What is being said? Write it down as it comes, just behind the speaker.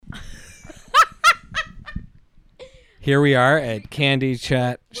Here we are at Candy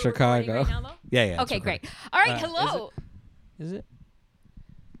Chat Chicago. Right now, though? Yeah. Okay, great. All right, hello. Is it?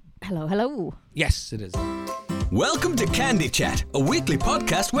 Hello. Yes, it is. Welcome to Candy Chat, a weekly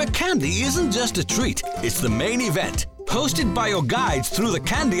podcast where candy isn't just a treat, it's the main event. Hosted by your guides through the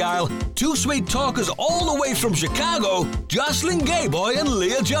candy aisle, two sweet talkers all the way from Chicago, Jocelyn Gayboy and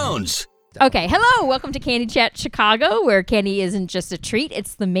Leah Jones. Okay, hello. Welcome to Candy Chat Chicago, where candy isn't just a treat,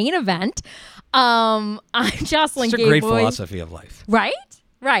 it's the main event. I'm Jocelyn Gayboy. It's a great philosophy of life.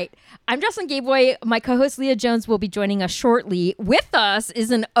 Right. I'm Jocelyn Gayboy. My co-host Leah Jones will be joining us shortly. With us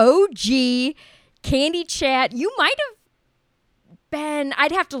is an OG Candy Chat. You might have been,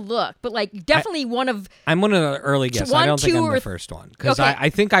 I'd have to look, but like definitely one of... I'm one of the early guests. I don't think I'm the first one. Because Okay. I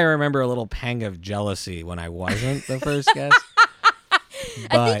think I remember a little pang of jealousy when I wasn't the first guest.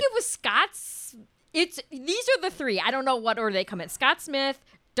 I think it was Scott's... These are the three. I don't know what order they come in. Scott Smith,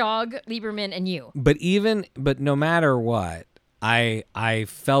 Doug Lieberman, and you. But no matter what, I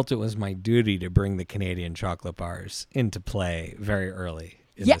felt it was my duty to bring the Canadian chocolate bars into play very early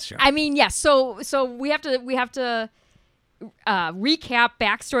in this show. I mean, yes. So we have to recap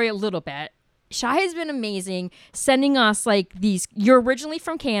backstory a little bit. Shai has been amazing, sending us like these. You're originally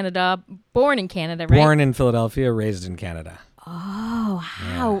from Canada, born in Canada, right? Born in Philadelphia, raised in Canada. Oh,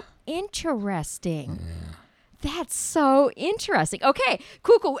 how interesting. Yeah. That's so interesting. Okay,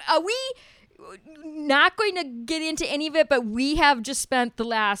 cool. We not going to get into any of it, but we have just spent the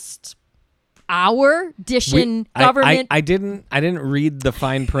last hour dishing government. I didn't read the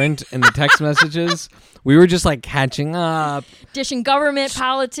fine print in the text messages. We were just like catching up. Dishing government,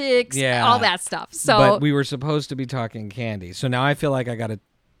 politics, all that stuff. So, but we were supposed to be talking candy. So now I feel like I got to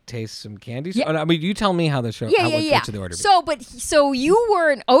taste some candy. So, I mean, you tell me how the show. What's the order? So you were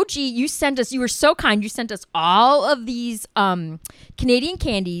an OG. You sent us. You were so kind. You sent us all of these Canadian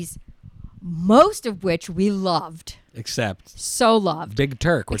candies, most of which we loved. Except so loved Big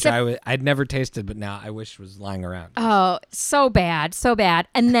Turk, which I'd never tasted, but now I wish was lying around. Oh, so bad.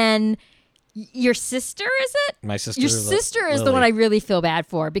 And then your sister, is it? My sister. Your sister is the one I really feel bad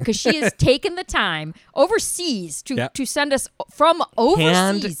for because she has taken the time overseas to send us from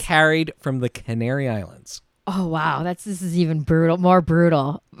overseas. Hand carried from the Canary Islands. Oh wow, this is even more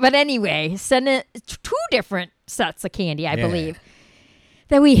brutal. But anyway, send it 2 different sets of candy, I believe.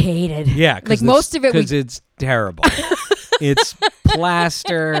 That we hated. Yeah, like most of it because it's terrible. It's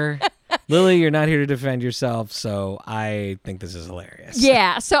plaster. Lily, you're not here to defend yourself, so I think this is hilarious.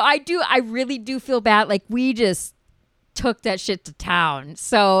 Yeah, so I really do feel bad. Like we just took that shit to town.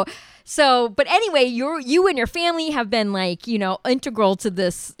 So, but anyway, you and your family have been like, integral to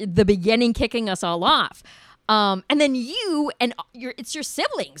the beginning, kicking us all off. And then you and it's your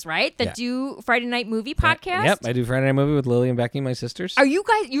siblings, right? That do Friday Night Movie podcast. Yep, I do Friday Night Movie with Lily and Becky, my sisters. Are you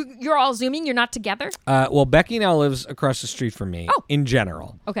guys? You're all Zooming. You're not together. Well, Becky now lives across the street from me. In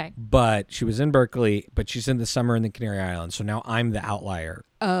general. Okay. But she was in Berkeley, but she's in the summer in the Canary Islands. So now I'm the outlier.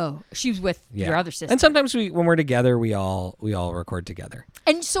 Oh, she's with your other sister. And sometimes when we're together, we all record together.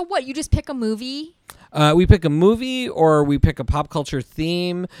 And so what? You just pick a movie. We pick a movie or we pick a pop culture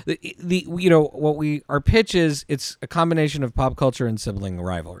theme. Our pitch is it's a combination of pop culture and sibling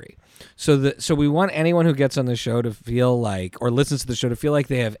rivalry. So we want anyone who gets on the show to feel like or listens to the show to feel like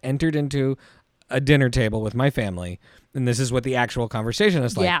they have entered into a dinner table with my family, and this is what the actual conversation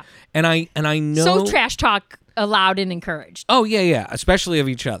is like. Yeah. And I know so trash talk allowed and encouraged. Oh yeah, especially of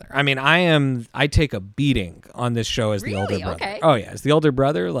each other. I mean, I take a beating on this show as the older brother. Okay. Oh yeah, as the older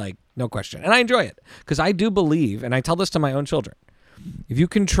brother, like no question. And I enjoy it because I do believe, and I tell this to my own children, if you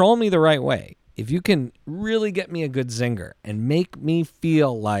control me the right way, if you can really get me a good zinger and make me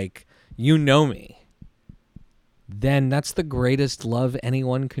feel like you know me, then that's the greatest love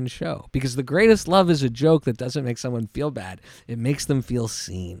anyone can show. Because the greatest love is a joke that doesn't make someone feel bad. It makes them feel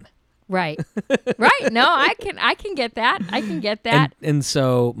seen. Right. No, I can get that. And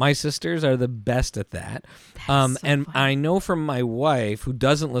so my sisters are the best at that. And funny. I know from my wife, who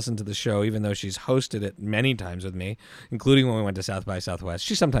doesn't listen to the show, even though she's hosted it many times with me, including when we went to South by Southwest.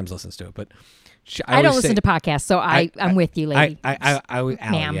 She sometimes listens to it, but I don't listen to podcasts, so I'm with you, lady. Allie,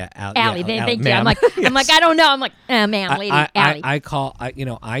 Allie, thank you. Ma'am. I'm like, I don't know. I'm like, ma'am, lady, Allie. I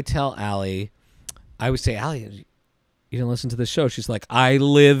tell Allie, I would say, Allie, you didn't listen to the show. She's like, I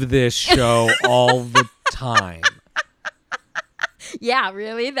live this show all the time. Yeah,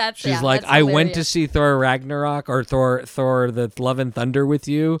 really? She's like, I went to see Thor Ragnarok or Thor the Love and Thunder with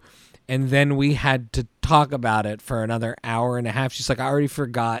you, and then we had to talk about it for another hour and a half. She's like, I already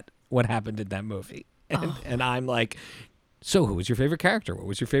forgot what happened in that movie. And I'm like, So who was your favorite character? What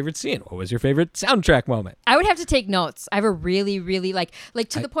was your favorite scene? What was your favorite soundtrack moment? I would have to take notes. I have a really, really like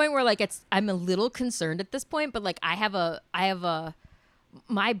to the point where like I'm a little concerned at this point, but like I have a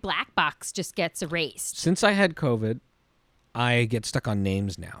my black box just gets erased. Since I had COVID, I get stuck on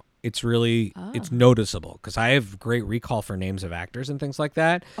names now. It's really it's noticeable because I have great recall for names of actors and things like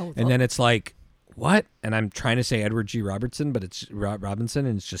that. And then it's like, what? And I'm trying to say Edward G. Robertson, but it's Robinson,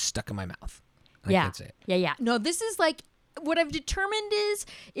 and it's just stuck in my mouth. I can't say it. Yeah. No, this is like what I've determined is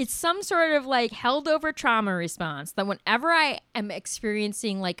it's some sort of like held over trauma response that whenever I am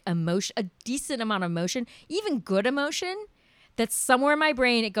experiencing like emotion, a decent amount of emotion, even good emotion, that's somewhere in my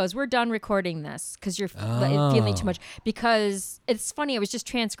brain, it goes, we're done recording this because you're feeling too much. Because it's funny, I was just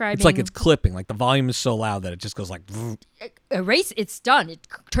transcribing. It's like it's clipping. Like the volume is so loud that it just goes like. Erase. It's done. It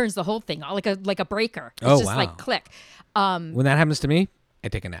turns the whole thing like a breaker. It's just like click. When that happens to me, I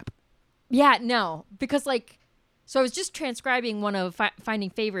take a nap. Yeah, no, because like, so I was just transcribing one of Finding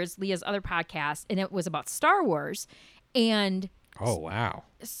Favors, Leah's other podcast, and it was about Star Wars. And oh, wow.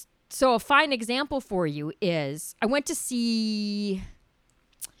 So a fine example for you is I went to see,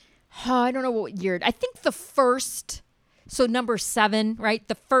 I don't know what year. I think the first, so number 7, right?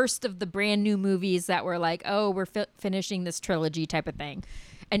 The first of the brand new movies that were like, oh, we're finishing this trilogy type of thing.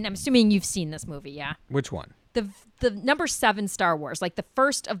 And I'm assuming you've seen this movie, yeah? Which one? The number 7 Star Wars, like the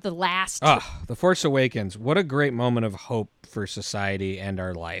first of the last. The Force Awakens. What a great moment of hope for society and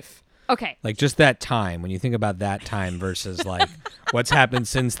our life. Okay. Like just that time, when you think about that time versus like what's happened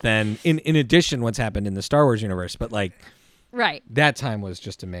since then, in addition, what's happened in the Star Wars universe, but like right. That time was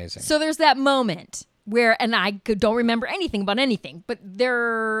just amazing. So there's that moment where, and I don't remember anything about anything, but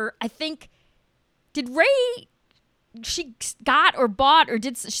I think, did Rey, she got or bought or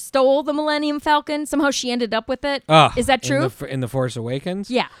stole the Millennium Falcon? Somehow she ended up with it. Is that true? In the Force Awakens?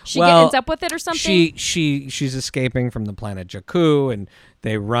 Yeah. She ends up with it or something? She's escaping from the planet Jakku, and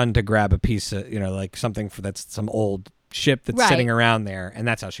they run to grab a piece of, like something that's some old ship that's sitting around there, and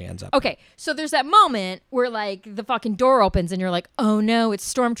that's how she ends up. Okay, so there's that moment where like the fucking door opens and you're like, oh no,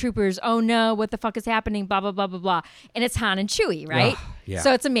 it's stormtroopers. Oh no, what the fuck is happening? Blah, blah, blah, blah, blah. And it's Han and Chewie, right? Yeah.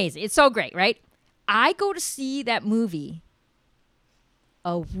 So it's amazing. It's so great, right? I go to see that movie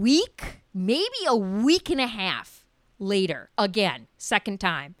a week, maybe a week and a half later, again, second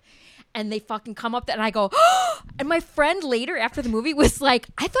time. And they fucking come up and I go, oh! And my friend later after the movie was like,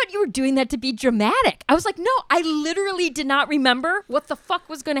 I thought you were doing that to be dramatic. I was like, no, I literally did not remember what the fuck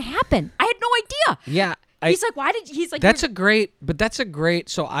was going to happen. I had no idea. Yeah. He's like, why did, he's like, that's a great,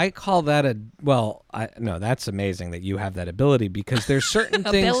 so I call that no, that's amazing that you have that ability because there's certain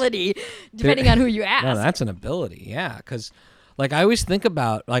things. Ability, depending on who you ask. No, that's an ability. Yeah. Because like I always think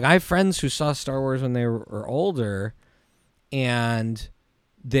about, like I have friends who saw Star Wars when they were older and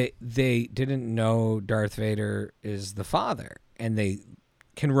they didn't know Darth Vader is the father, and they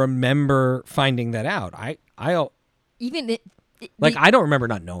can remember finding that out. I don't remember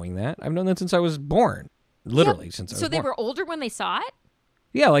not knowing that. I've known that since I was born, literally since I was born. So they were older when they saw it?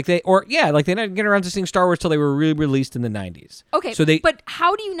 Yeah, they didn't get around to seeing Star Wars till they were re-released in the 90s. Okay, so but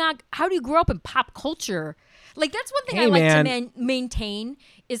how do you grow up in pop culture? Like that's one thing I like to maintain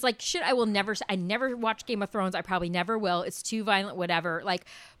is like I never watched Game of Thrones. I probably never will. It's too violent, whatever. Like,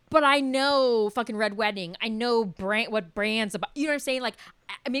 but I know fucking Red Wedding. I know what brands about. You know what I'm saying? Like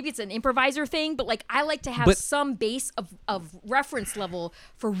maybe it's an improviser thing, but like I like to have some base of reference level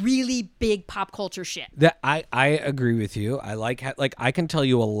for really big pop culture shit. That I agree with you. I like I can tell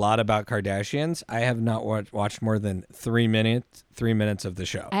you a lot about Kardashians. I have not watched more than 3 minutes of the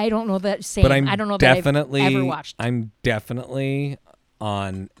show. I don't know that same. But I don't know that I've ever watched. I'm definitely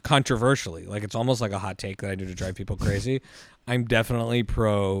on controversially. Like it's almost like a hot take that I do to drive people crazy. I'm definitely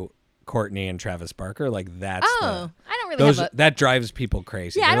pro Courtney and Travis Barker. Like that's I don't really that drives people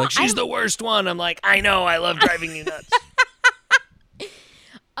crazy. Yeah, they're like, she's the worst one. I'm like, I know, I love driving you nuts.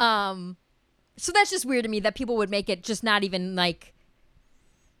 So that's just weird to me that people would make it just not even like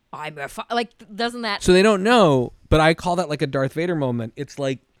doesn't that? So they don't know, but I call that like a Darth Vader moment. It's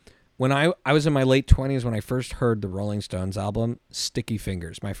like when I was in my late 20s when I first heard the Rolling Stones album, Sticky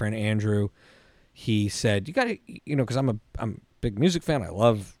Fingers. My friend Andrew, he said, you got to, because I'm a big music fan. I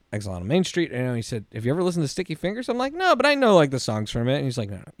love Exile on Main Street. And he said, have you ever listened to Sticky Fingers? I'm like, no, but I know like the songs from it. And he's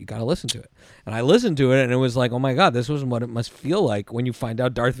like, no, you got to listen to it. And I listened to it and it was like, oh my God, this was what it must feel like when you find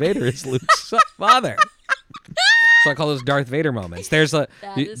out Darth Vader is Luke's father. So I call those Darth Vader moments. There's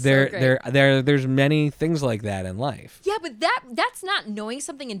there's many things like that in life. Yeah, but that's not knowing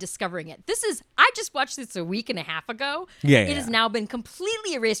something and discovering it. I just watched this a week and a half ago. Yeah, it has now been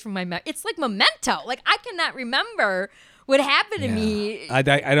completely erased from my memory. It's like Memento. Like I cannot remember what happened to me.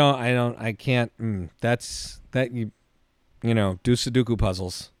 I can't. That's that you. do Sudoku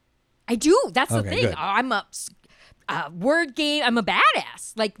puzzles? I do. That's the Okay, thing. good. I'm a word game. I'm a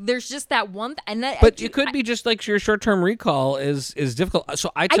badass. Like there's just that one. But it could be just like your short-term recall is difficult.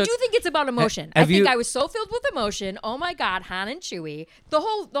 So I do think it's about emotion. I think I was so filled with emotion. Oh my God, Han and Chewie, the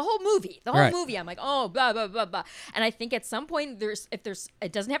whole movie, Right. I'm like, oh, blah blah blah blah. And I think at some point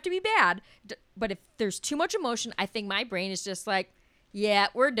it doesn't have to be bad, but if there's too much emotion, I think my brain is just like, yeah,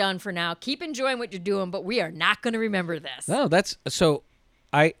 we're done for now. Keep enjoying what you're doing, but we are not going to remember this. No, that's so.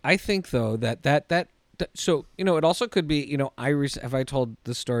 I think though that so it also could be have I told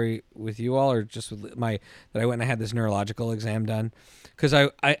this story with you all or just with that I went and I had this neurological exam done because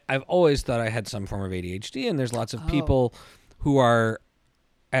I've always thought I had some form of ADHD, and there's lots of people who are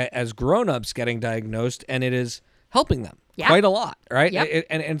as grown-ups getting diagnosed, and it is helping them quite a lot, right? Yep.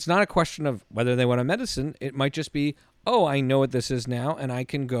 And it's not a question of whether they want a medicine. It might just be, oh, I know what this is now, and I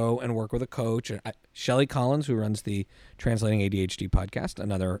can go and work with a coach. Shelley Collins, who runs the Translating ADHD podcast,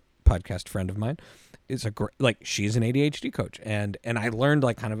 another podcast friend of mine, is she's an ADHD coach, and I learned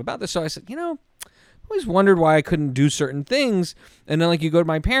kind of about this. So I said, I always wondered why I couldn't do certain things, and then you go to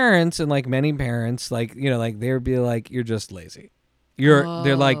my parents, and many parents, they would be like, you're just lazy.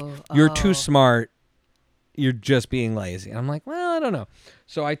 They're like, you're too smart. You're just being lazy. And I'm like, well, I don't know.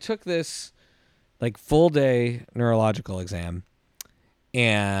 So I took this full day neurological exam,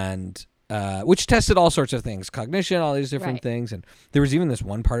 and which tested all sorts of things, cognition, all these different things. And there was even this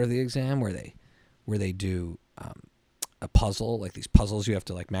one part of the exam where they do a puzzle, these puzzles you have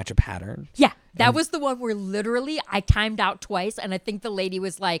to match a pattern. Yeah, that was the one where literally I timed out twice, and I think the lady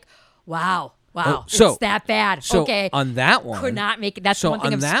was like, wow, it's that bad. So okay. on that one, could not make it. That's the one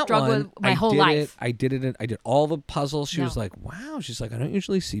thing I've struggled with my whole life. I did all the puzzles. She was like, wow. She's like, I don't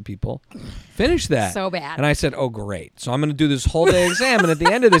usually see people finish that. So bad. And I said, oh, great. So I'm going to do this whole day exam. And at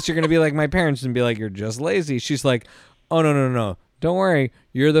the end of this, you're going to be like my parents and be like, you're just lazy. She's like, oh, no. Don't worry.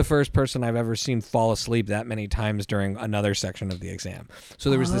 You're the first person I've ever seen fall asleep that many times during another section of the exam. So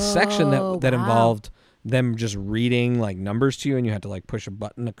there was this section that involved them just reading numbers to you, and you had to push a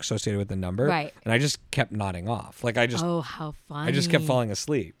button associated with the number. Right. And I just kept nodding off. Oh, how funny. I just kept falling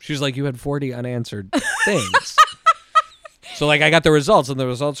asleep. She was like, you had 40 unanswered things. So I got the results, and the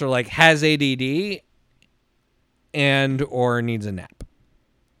results are has ADD and or needs a nap.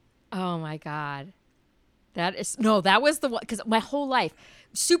 Oh my God. That was the one, because my whole life,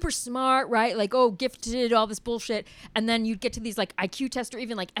 super smart, right? Gifted, all this bullshit. And then you'd get to these IQ tests or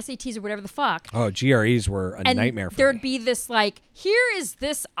even SATs or whatever the fuck. Oh, GREs were a nightmare for me. There'd be this here is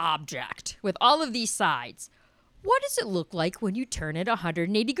this object with all of these sides. What does it look like when you turn it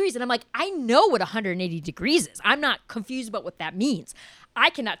 180 degrees? And I'm like, I know what 180 degrees is. I'm not confused about what that means. I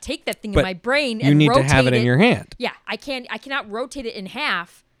cannot take that thing in my brain and rotate it. You need to have it in your hand. Yeah, I cannot rotate it in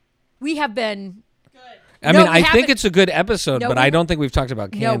half. We have been... I mean, I think it's a good episode, but I don't think we've talked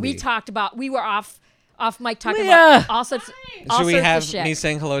about candy. No, we were off mic talking about all sorts of Should we have shit. me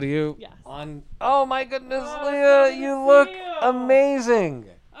saying hello to you? Yes. Oh my goodness, Leah, you look amazing.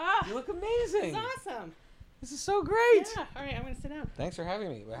 You look amazing. This is awesome. This is so great. Yeah. All right, I'm going to sit down. Thanks for having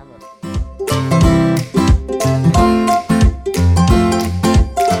me.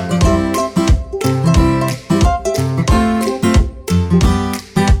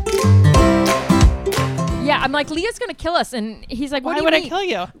 I'm like, Leah's gonna kill us, and he's like, what do you mean? Why would I mean? kill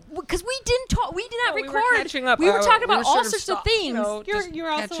you? Because we didn't talk. We did not record. We were catching up. We were talking about all sort of sorts of things. You're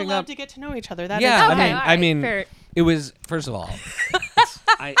also catching allowed up. to get to know each other. That Yeah, is Okay, fine. all I right, mean, fair. it was, first of all,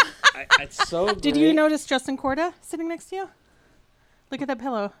 it's so great. Did you notice Justin Corda sitting next to you? Look at that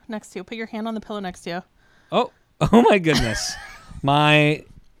pillow next to you. Put your hand on the pillow next to you. Oh my goodness. My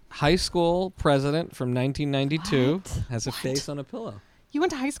high school president from 1992 has a face on a pillow. You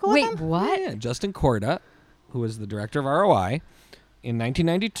went to high school Wait, with him? what? Yeah, Justin Corda, who was the director of ROI in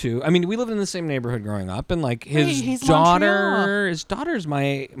 1992. I mean, we lived in the same neighborhood growing up, and his daughter, his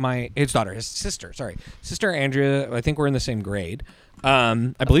sister Andrea, I think we're in the same grade.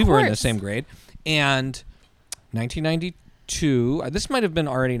 I believe we're in the same grade. And 1992, this might have been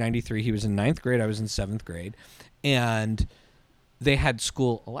already 93. He was in 9th grade. I was in 7th grade. And they had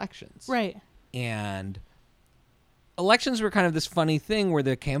school elections. Right. And elections were kind of this funny thing where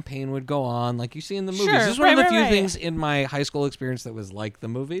the campaign would go on like you see in the movies. Sure, This is one of the few right. things in my high school experience that was like the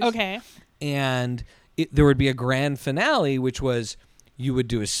movies. Okay. And there would be a grand finale, which was you would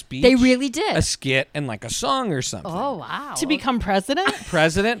do a speech. They really did. A skit and a song or something. Oh, wow. To become president,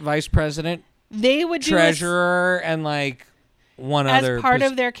 President, vice president, they would do treasurer, and one other. as part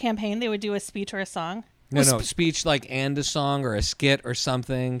of their campaign, they would do a speech or a song. No, speech and a song or a skit or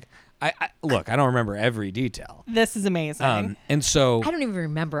something. I look, I don't remember every detail. This is amazing. And so I don't even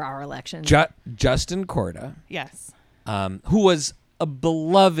remember our elections. Justin Corda Yes. who was a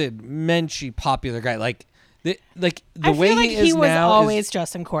beloved, Menchie, popular guy. Like the I way feel like he is was now always is,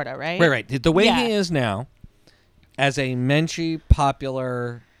 Justin Corda, right? right. The way Yeah. he is now, as a Menchie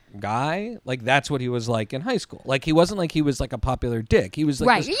popular guy, like that's what he was like in high school. Like he wasn't like he was like a popular dick. He was like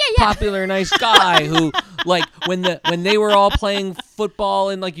Right. this Yeah. popular, nice guy who, like, when they were all playing football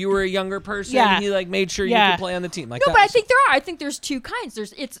and like you were a younger person, Yeah. he like made sure you Yeah. could play on the team. Like No, that but I was- think I think there's two kinds.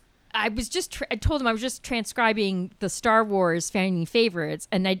 I was just I told him I was just transcribing the Star Wars family favorites,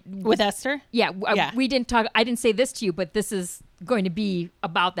 and With Esther? Yeah, Yeah. we didn't talk. I didn't say this to you, but this is going to be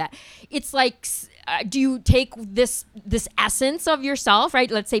about that. It's like, do you take this essence of yourself,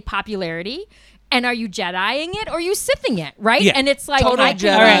 right? Let's say popularity, and are you Jediing it or are you Sithing it, right? Yeah. And it's like Total I can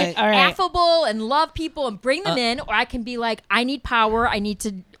Jedi. be All right. affable and love people and bring them in, or I can be like, I need power. I need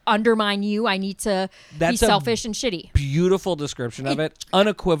to undermine you. I need to That's be a selfish and shitty. beautiful description of it.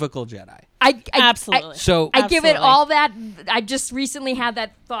 Unequivocal Jedi. Absolutely. So, I give it Absolutely. all that. I just recently had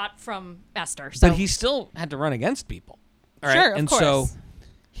that thought from Esther. So but he still had to run against people. All right. Sure, of and course. so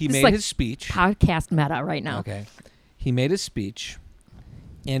he This is made like his speech. podcast meta right now. Okay. He made his speech,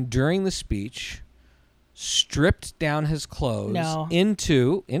 and during the speech, stripped down his clothes No.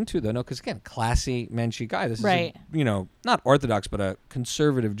 into though, no, because again, classy Menchie guy. This Right. is not Orthodox, but a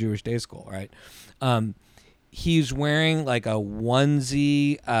conservative Jewish day school, right? He's wearing like a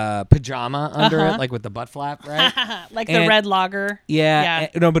onesie pajama under it, like with the butt flap, right? Like the And- red lager. Yeah,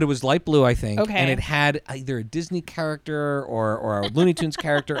 no, but it was light blue, I think. Okay. And it had either a Disney character or a Looney Tunes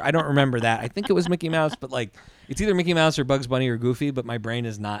character. I don't remember that. I think it was Mickey Mouse, but like it's either Mickey Mouse or Bugs Bunny or Goofy, but my brain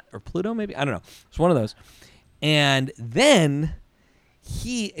is not, or Pluto maybe. I don't know. It's one of those. And then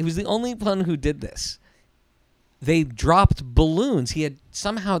it was the only one who did this. They dropped balloons.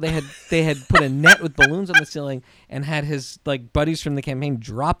 They had put a net with balloons on the ceiling and had his like buddies from the campaign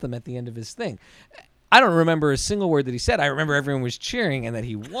drop them at the end of his thing. I don't remember a single word that he said. I remember everyone was cheering and that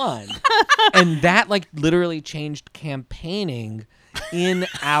he won. And that like literally changed campaigning in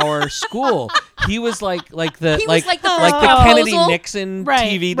our school. He was like the He was like the first Kennedy proposal. Nixon Right,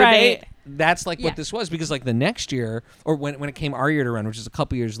 TV right. debate. That's like Yeah. what this was, because like the next year, or when it came our year to run, which is a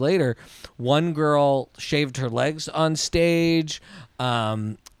couple years later, one girl shaved her legs on stage.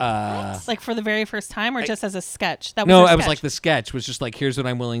 Like for the very first time, or just as a sketch? That was No, her I was sketch. like the sketch was just like, here's what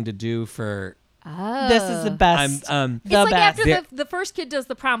I'm willing to do for. Oh. This is the best. I'm It's the like best. after the first kid does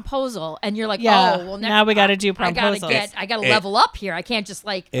the promposal, and you're like, Yeah. oh, well, Now we gotta do I promposals. gotta level up here. I can't just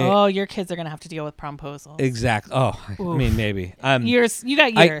like. Oh, your kids are gonna have to deal with promposals. exactly. Oh, I mean maybe. Years, you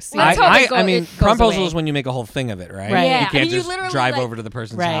got years. Let's hope it I mean, it goes promposal away. is when you make a whole thing of it, right? Right. You Yeah, can't I mean, you just literally, drive like- over to the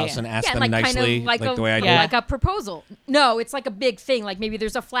person's Right. house and ask Yeah, them like nicely, kind of like, the way I do. like a proposal. No, it's like a big thing. Like maybe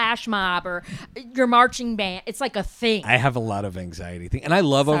there's a flash mob or your marching band. It's like a thing. I have a lot of anxiety thing, and I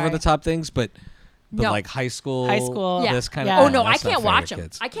love Sorry. over the top things, but No. like high school, Yeah. this kind Yeah. of. Oh no, I that's not can't fair watch to them.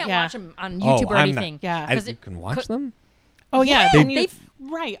 kids. I can't Yeah. watch them on Oh, YouTube or I'm anything. Yeah. I, 'Cause you it can watch could- them. Oh yeah, They- then you, they-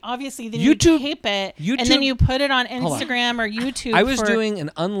 right. Obviously, then YouTube- you tape it, and then YouTube- you put it on Hold on. Instagram or YouTube. I was for, doing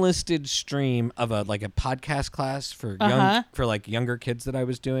an unlisted stream of a podcast class for younger kids that I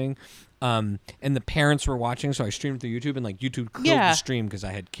was doing, and the parents were watching, so I streamed through YouTube, and like YouTube killed Yeah. the stream because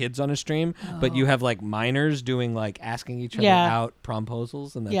I had kids on a stream. But you have like minors doing like asking each other Yeah. out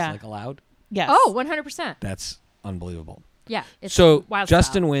promposals, and that's Yeah. like allowed. Yes. Oh, 100%. That's unbelievable. Yeah. It's So wild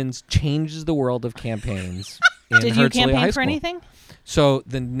Justin style. wins, changes the world of campaigns. in Did you Herzliya High campaign for School. anything? So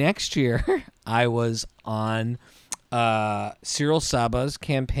the next year, I was on Cyril Saba's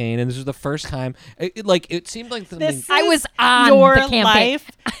campaign, and this was the first time. It seemed like This I is was on your the campaign. life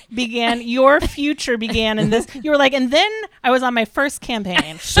began. Your future began in this. You were like, and then I was on my first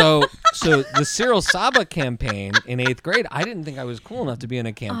campaign. So the Cyril Saba campaign in 8th grade, I didn't think I was cool enough to be in a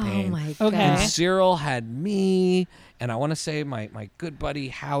Oh campaign. my Okay. And god. Cyril had me, and I want to say my good buddy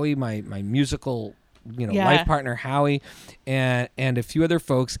Howie, my musical Yeah. life partner Howie, and a few other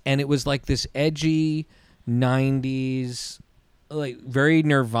folks, and it was like this edgy 90s, like very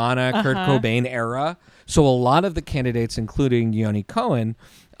Nirvana, Kurt Cobain era. So a lot of the candidates, including Yoni Cohen,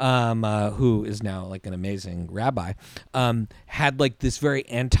 who is now like an amazing rabbi, had like this very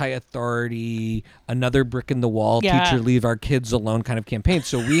anti-authority, another brick in the wall, Yeah. teacher leave our kids alone kind of campaign.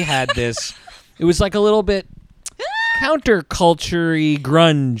 So we had this, it was like a little bit counterculture-y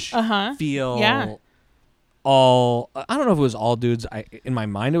grunge feel. Yeah. I don't know if it was all dudes. In my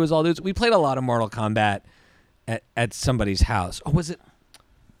mind, it was all dudes. We played a lot of Mortal Kombat at somebody's house. Oh, was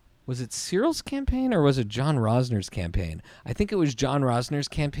it Cyril's campaign or was it John Rosner's campaign? I think it was John Rosner's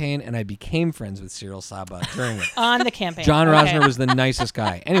campaign, and I became friends with Cyril Saba during it. On the campaign. John Okay. Rosner was the nicest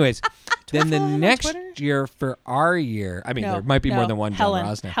guy. Anyways, Then the follow him on next Twitter? year for our year, I mean, there might be more than one Helen,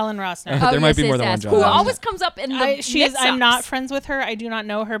 John Rosner. Helen Rosner. There might be more than one John Who Rosner. always comes up in the I'm not mix-ups. friends with her. I do not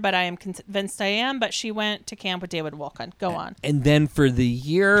know her, but I am convinced I am. But she went to camp with David Wolkin. Go on. And then for the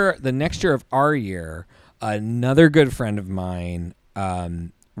next year of our year, another good friend of mine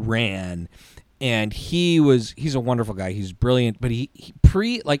ran, and he's a wonderful guy. He's brilliant, but he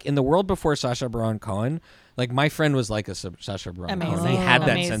like in the world before Sacha Baron Cohen, like my friend was like a Sacha Baron Cohen. Amazing. He had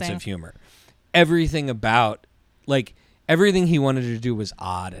that Amazing. sense of humor. Everything about like everything he wanted to do was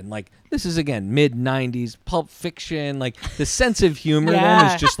odd, and like this is again mid-90s Pulp Fiction, like the sense of humor then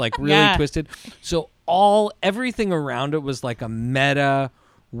Yeah. was just like really Yeah. twisted. So everything around it was like a meta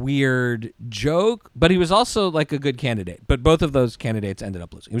weird joke, but he was also like a good candidate. But both of those candidates ended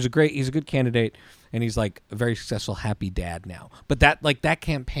up losing. He's a good candidate, and he's like a very successful, happy dad now. But that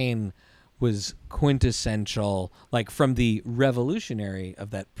campaign was quintessential, like from the revolutionary of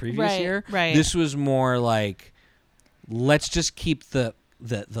that previous year. Right. This was more like, let's just keep the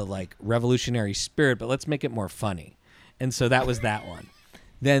like revolutionary spirit, but let's make it more funny. And so that was that one.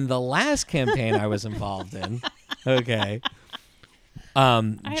 Then the last campaign I was involved in, okay.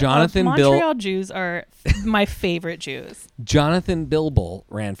 Jonathan Montreal Jews are my favorite Jews. Jonathan Bilble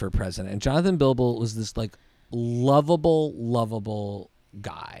ran for president, and Jonathan Bilble was this like lovable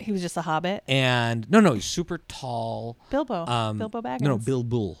guy. He was just a hobbit. And no, he's super tall. Bilbo. Bilbo Baggins. No,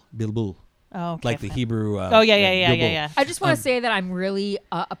 Bilbo. Oh, okay, Like the fine. Hebrew. Yeah. I just want to say that I'm really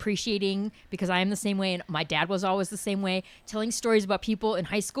appreciating, because I am the same way, and my dad was always the same way, telling stories about people in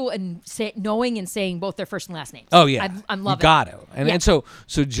high school and knowing and saying both their first and last names. Oh yeah, I'm you loving got it. to. And, Yeah. and so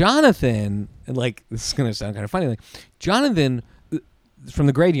Jonathan, and like this is gonna sound kind of funny, like Jonathan from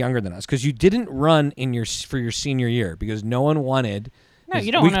the grade younger than us, because you didn't run for your senior year because no one wanted. No,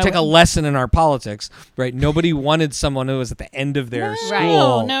 you don't We wanna could take a win. lesson in our politics, right? Nobody wanted someone who was at the end of their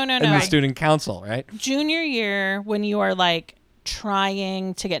school No. in the Right. student council, right? Junior year, when you are like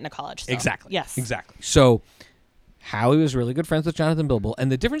trying to get into college. Still. Exactly. Yes. Exactly. So Howie was really good friends with Jonathan Bilble,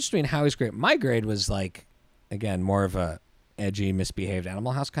 and the difference between Howie's grade, my grade was like, again, more of a edgy, misbehaved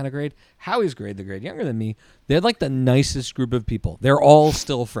Animal House kind of grade. Howie's grade, the grade younger than me, they're like the nicest group of people. They're all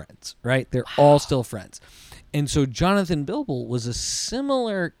still friends, right? They're all still friends. And so Jonathan Bilble was a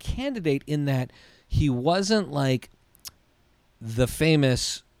similar candidate in that he wasn't like the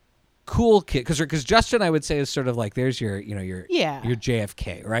famous cool kid, because Justin, I would say, is sort of like there's your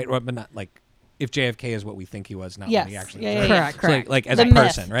JFK, right? But not like if JFK is what we think he was, not what he Yes. actually Yeah, was. yeah, right? yeah. So Correct. like as The a myth.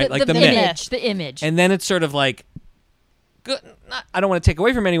 person, right? Like the myth. The image. And then it's sort of like, good. I don't want to take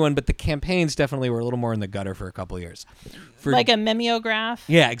away from anyone, but the campaigns definitely were a little more in the gutter for a couple of years. Like a mimeograph.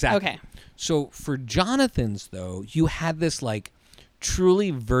 Yeah, exactly. Okay. So for Jonathan's, though, you had this like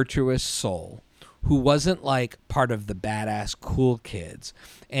truly virtuous soul who wasn't like part of the badass cool kids,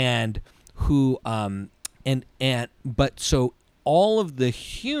 and who but so all of the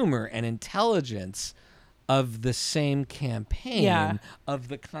humor and intelligence of the same campaign, Yeah. of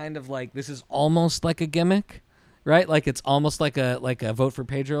the kind of like, this is almost like a gimmick, right? Like it's almost like a vote for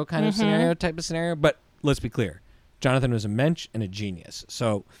Pedro kind of type of scenario. But let's be clear, Jonathan was a mensch and a genius.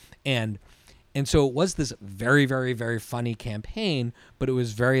 So and so it was this very, very, very funny campaign, but it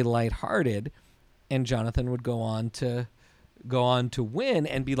was very lighthearted, and Jonathan would go on to win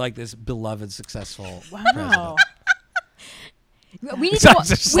and be like this beloved, successful president. We need Sounds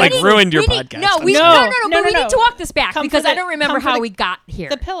just like ruined your podcast. No, I'm we sorry. no, No, but we no. need to walk this back Come because for I the- don't remember come for how the- we got here.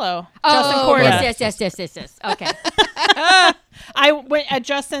 The pillow. Oh, Justin Corda. yes. Okay. I went at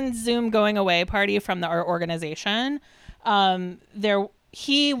Justin's Zoom going away party from our organization.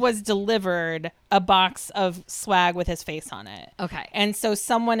 He was delivered a box of swag with his face on it. Okay. And so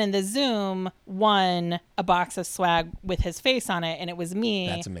someone in the Zoom won a box of swag with his face on it, and it was me.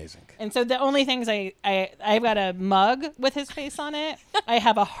 That's amazing. And so the only things I've got a mug with his face on it. I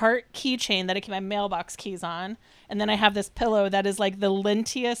have a heart keychain that I keep my mailbox keys on, and then I have this pillow that is like the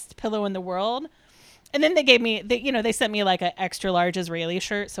lintiest pillow in the world. And then they gave me, they sent me like an extra large Israeli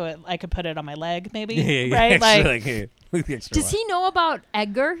shirt so I could put it on my leg, maybe. Yeah. Right? Actually, like, the extra Does one. he know about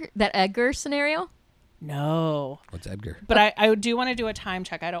that Edgar scenario? No. What's Edgar? But I do want to do a time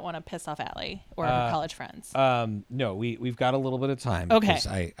check. I don't want to piss off Allie or her college friends. No, we've got a little bit of time. Okay. 'cause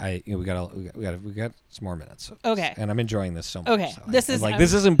we got some more minutes. Okay. And I'm enjoying this so much. Okay. So This I'm is like I'm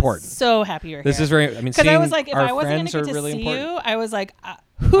this is important. So happy you're This here. is very. I mean, Because I was like, if our I wasn't going friends to are get to really see important. you, I was like,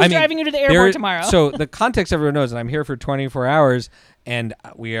 who's I mean, driving you to the airport tomorrow? So the context everyone knows, and I'm here for 24 hours, and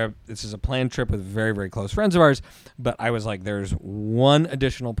this is a planned trip with very, very close friends of ours. But I was like, there's one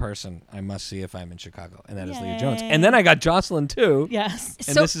additional person I must see if I'm in Chicago, and that is Leah Jones. And then I got Jocelyn too. Yes.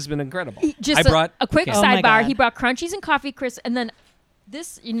 And So- this has been incredible. Just I brought a quick okay. Oh my sidebar. God. He brought crunchies and coffee, Chris, and then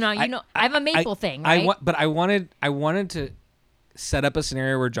this, I have a maple thing, right? But I wanted to set up a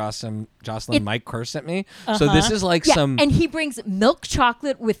scenario where Jocelyn Mike Kerr sent me. So this is like some. And he brings milk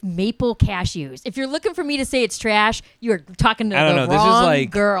chocolate with maple cashews. If you're looking for me to say it's trash, you're talking to I don't the know. wrong This is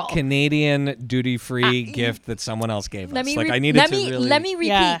like girl. Canadian duty-free gift that someone else gave us. Let me Let me repeat.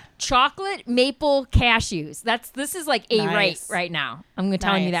 Yeah. Chocolate maple cashews. This is like a Nice. right now. I'm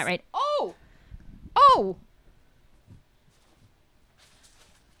telling you Nice. that right. Oh.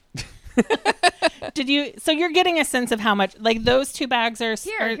 So you're getting a sense of how much, like those 2 bags are.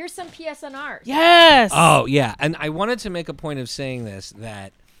 Here's some PSNRs. Yes. Oh yeah, and I wanted to make a point of saying this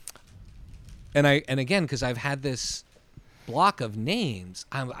and again because I've had this block of names.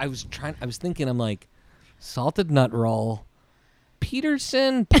 I was thinking. I'm like, salted nut roll,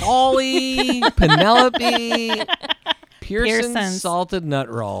 Peterson, Polly, Penelope, Pearson Pearson's. salted nut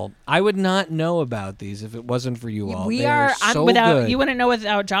roll. I would not know about these if it wasn't for you all. They are so without good. you wouldn't know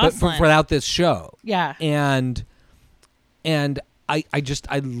without but Jocelyn. without this show. Yeah. And I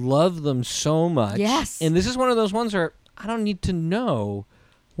love them so much. Yes. And this is one of those ones where I don't need to know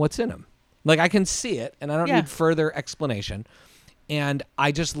what's in them. Like I can see it and I don't need further explanation. And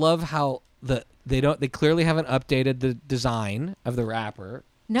I just love how they clearly haven't updated the design of the wrapper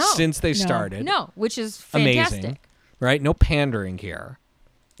since they started. No, which is fantastic. Amazing. Right? No pandering here.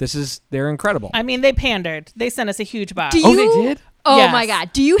 They're incredible. I mean, they pandered. They sent us a huge box. Do Oh, you, they did? Oh Yes. my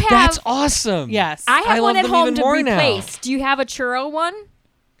God. Do you have That's awesome. Yes. I have one love at them home even to more now. replace. Do you have a churro one?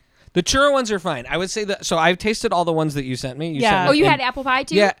 The churro ones are fine. I would say that. So I've tasted all the ones that you sent me. Yeah. Oh, you and- had apple pie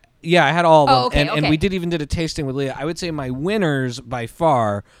too? Yeah, I had all of them. Oh, okay, and okay. we did a tasting with Leah. I would say my winners by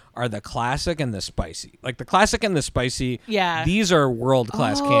far are the classic and the spicy. Like the classic and the spicy. Yeah. These are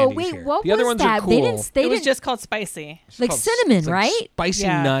world-class Oh, candies wait, here. what The other was ones that? are cool. They it was didn't just called spicy. It's like called- cinnamon, it's like right? Spicy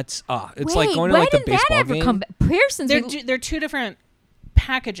Yeah. nuts. It's Wait, like going to why like the didn't that baseball ever game. come back? Pearson's. They're 2 different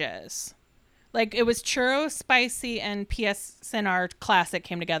packages. Like it was churro, spicy, and PSNR classic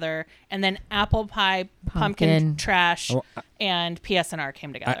came together, and then apple pie, pumpkin Pumpkin. trash, Oh, and PSNR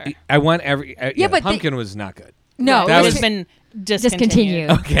came together. I want every. Yeah, but pumpkin was not good. No, that it was has been discontinued.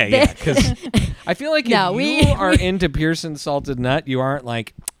 discontinued. Okay, yeah, because I feel like if No, you are into Pearson salted nut, you aren't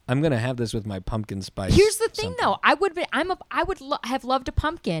like I'm gonna have this with my pumpkin spice. Here's the thing, something. though. I would have loved a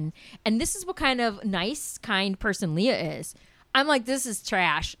pumpkin, and this is what kind of nice, kind person Leah is. I'm like, this is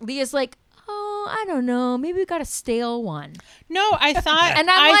trash. Leah's like, oh, I don't know. Maybe we got a stale one. No, I thought And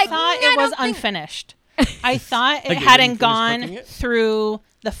I'm I like, thought I it was don't think- unfinished. I thought it Like you hadn't didn't finish gone cooking it? through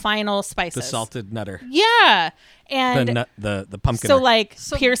the final spices. The salted nutter, Yeah. And the pumpkin. so like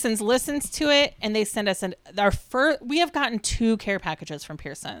Pearson's listens to it and they send us our first. We have gotten 2 care packages from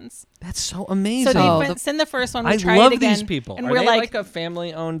Pearson's. that's so So amazing. they send the first one. We I try love it again, these people. and Are we're they like, a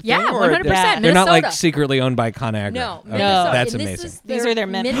family-owned Yeah, thing? or 100%. They're not like Minnesota. secretly owned by ConAgra. No, Okay, Minnesota. that's And this amazing. is these are their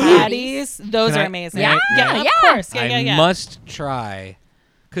mint patties. patties. Those Can are I- amazing. may I- Yeah, of yeah. course. I Yeah. must try,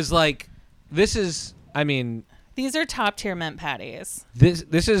 because like this is. I mean, These are top tier mint patties.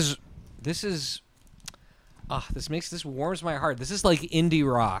 this is. This warms my heart. This is like indie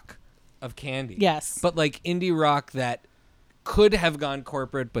rock of candy. Yes. But like indie rock that could have gone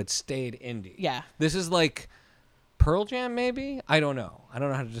corporate but stayed indie. Yeah. This is like Pearl Jam, maybe? I don't know. I don't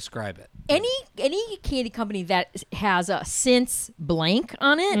know how to describe it. Any candy company that has a since blank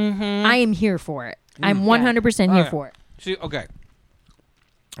on it, I am here for it. I'm 100% here Okay. for it. See, okay.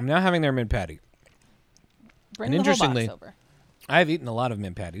 I'm now having their mint patty. Bring And the whole box interestingly- over. I've eaten a lot of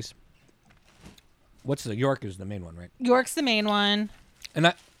mint patties. What's the York is the main one, right? York's the main one. And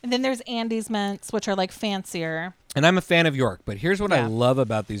And then there's Andy's mints, which are like fancier. I'm a fan of York, but here's what I Yeah. love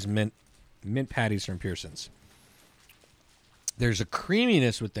about these mint patties from Pearson's. There's a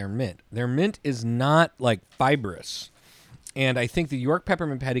creaminess with their mint. Their mint is not like fibrous. And I think the York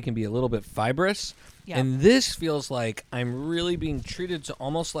peppermint patty can be a little bit fibrous. Yeah. And this feels like I'm really being treated to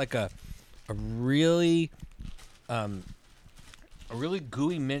almost like a really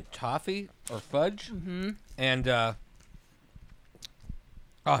gooey mint toffee or fudge. Mm-hmm. And oh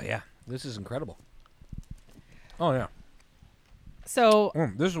yeah, this is incredible. Oh yeah. So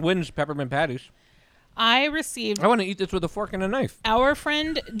This wins peppermint patties. I received I want to eat this with a fork and a knife. our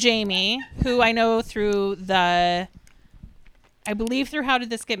friend Jamie, who I know through I believe through How Did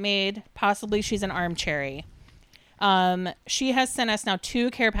This Get Made? Possibly she's an armcherry. She has sent us now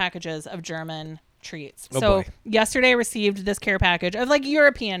 2 care packages of German treats. Oh, So boy. yesterday I received this care package of like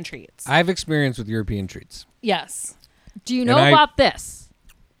European treats. I have experience with European treats. Yes. Do you know And I- about this?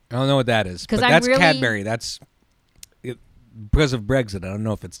 I don't know what that is, 'Cause but I'm that's really- Cadbury. That's because of Brexit. I don't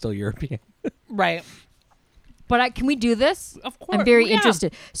know if it's still European. Right. But can we do this? Of course. I'm very Yeah.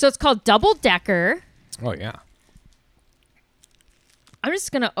 interested. So it's called Double Decker. Oh yeah. I'm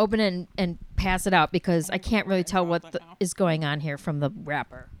just gonna open it and pass it out because I can't really tell what is going on here from the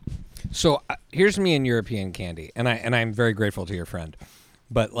wrapper. So here's me and European candy, and I'm very grateful to your friend,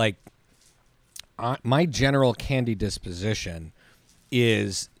 but like my general candy disposition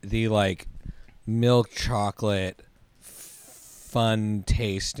is the like milk chocolate, fun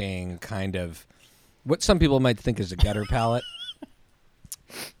tasting kind of what some people might think is a gutter palate.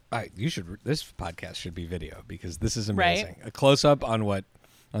 This podcast should be video because this is amazing. Right? A close up on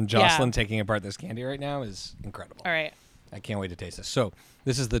Jocelyn taking apart this candy right now is incredible. All right. I can't wait to taste this. So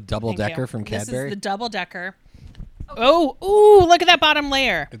this is the double decker from Cadbury. This is the double decker. Oh, ooh! Look at that bottom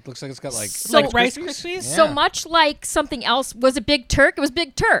layer. It looks like it's got like Rice Krispies. Yeah. So much like something else. Was it Big Turk? It was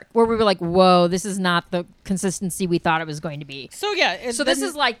Big Turk, where we were like, "Whoa, this is not the consistency we thought it was going to be." So yeah. So this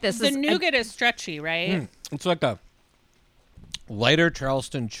is like this. The nougat is stretchy, right? It's like a lighter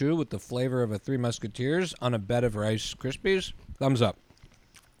Charleston chew with the flavor of a Three Musketeers on a bed of Rice Krispies. Thumbs up.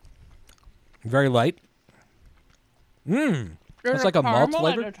 Very light. It's like a malt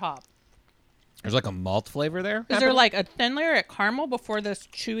flavor. At the top. There's like a malt flavor there. Is there like a thin layer at caramel before this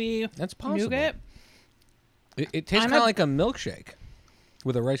chewy That's possible. nougat? It tastes kind of like a milkshake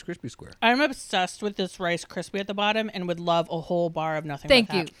with a Rice Krispie square. I'm obsessed with this Rice Krispie at the bottom and would love a whole bar of nothing Thank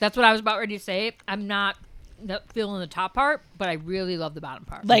but you. that. That's what I was about ready to say. I'm not feeling the top part, but I really love the bottom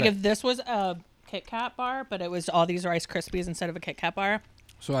part. Like if this was a Kit Kat bar, but it was all these Rice Krispies instead of a Kit Kat bar.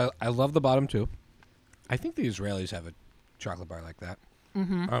 So I love the bottom too. I think the Israelis have a chocolate bar like that.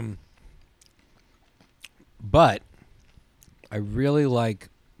 But I really like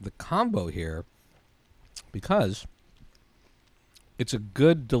the combo here because it's a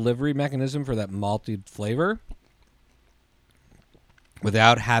good delivery mechanism for that malty flavor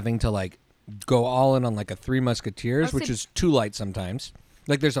without having to like go all in on like a Three Musketeers, which is too light sometimes.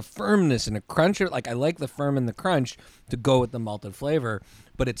 Like there's a firmness and a crunch. Like I like the firm and the crunch to go with the malted flavor,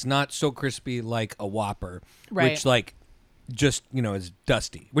 but it's not so crispy like a Whopper, Right. which like just, is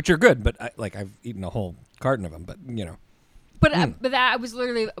dusty, which are good, but I've eaten a whole carton of them, but But that I was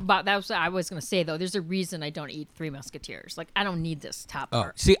literally about that was what I was going to say though. There's a reason I don't eat Three Musketeers. Like I don't need this top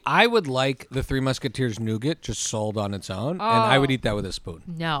part. See, I would like the Three Musketeers nougat just sold on its own, and I would eat that with a spoon.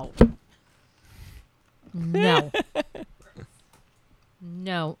 No. No.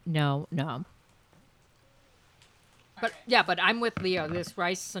 No. But I'm with Leo. This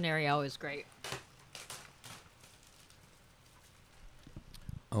rice scenario is great.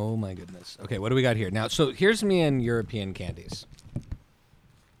 Oh my goodness. Okay, what do we got here? Now, so here's me and European candies.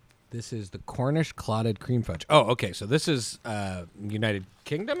 This is the Cornish clotted cream fudge. Oh, okay, so this is United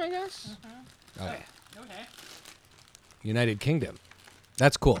Kingdom, I guess? Okay. United Kingdom.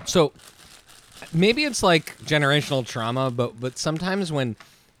 That's cool. So maybe it's like generational trauma, but sometimes when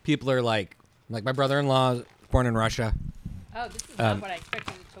people are like my brother-in-law, born in Russia. Oh, this is not what I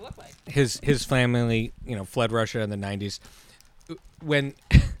expected it to look like. His family, fled Russia in the 90s. When,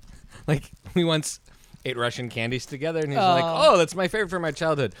 we once ate Russian candies together, and he's like, "Oh, that's my favorite from my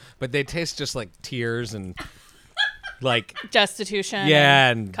childhood," but they taste just like tears and like Destitution.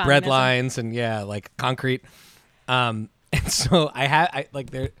 and bread communism. lines and like concrete. And so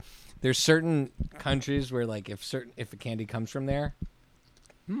there's certain countries where like if a candy comes from there,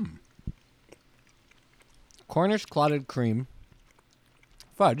 Cornish clotted cream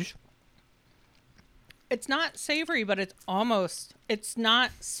fudge. It's not savory, but it's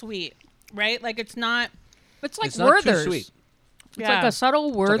not sweet, right? Like it's not. It's like It's not too Werther's. sweet. It's like a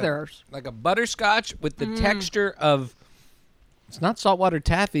subtle Werther's. Like a butterscotch with the texture of. It's not saltwater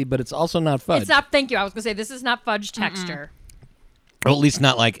taffy, but it's also not fudge. It's not. Thank you. I was gonna say this is not fudge texture. Or at least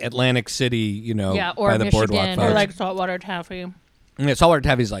not like Atlantic City, or by the Michigan, boardwalk or fudge. Or like saltwater taffy. Yeah, saltwater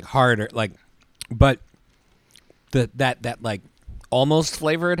taffy is like harder, but that like almost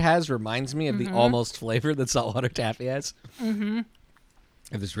flavor it has reminds me of the almost flavor that saltwater taffy has. Mm-hmm. I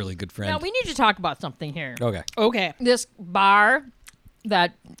have this really good friend. Now we need to talk about something here. Okay. Okay. This bar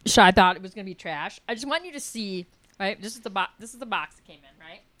that Shai thought it was gonna be trash. I just want you to see. Right. This is the box. This is the box that came in.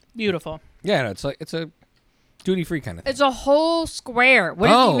 Right. Beautiful. Yeah, no, it's a duty free kind of thing. It's a whole square. What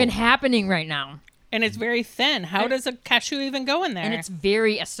is Oh. even happening right now? And it's very thin. How does a cashew even go in there? And it's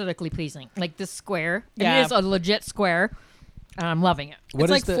very aesthetically pleasing. Like this square. Yeah. It is a legit square. And I'm loving it. What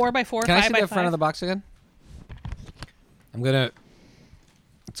it's is like 4x4, Can I see 5x5. the front of the box again?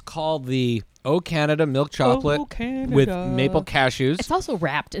 It's called the O Canada milk chocolate O Canada. with maple cashews. It's also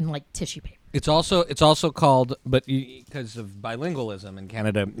wrapped in like tissue paper. It's also called, but because of bilingualism in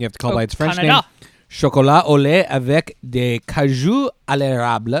Canada, you have to call it by its French Canada. name. Chocolat au lait avec des cajous à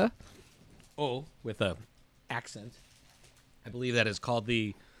l'érable. Oh, with a accent. I believe that is called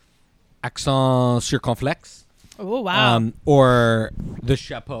the accent circonflexe. Oh, wow. Or the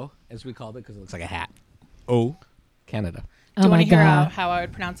chapeau, as we called it, because it looks like a hat. Oh, Canada. Do you want my to hear God. how I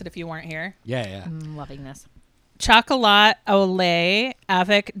would pronounce it if you weren't here? Yeah. I'm loving this. Chocolat au lait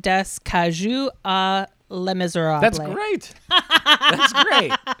avec des cajous à Les Miserables. That's great. That's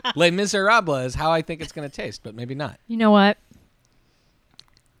great. Les Miserables is how I think it's going to taste, but maybe not. You know what?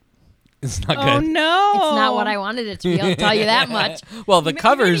 It's not Oh, good. no. It's not what I wanted it to be. I'll tell you that much. Well, the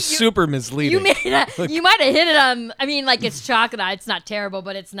cover you- is super misleading. You might have hit it on. I mean, like it's chocolate. It's not terrible,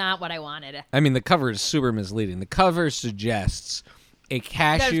 but it's not what I wanted. I mean, the cover is super misleading. The cover suggests a That's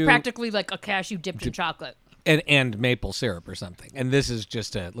cashew practically like a cashew dipped in chocolate. and maple syrup or something. And this is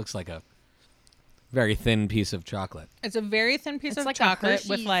just looks like a very thin piece of chocolate. It's a very thin piece It's of like a chocolate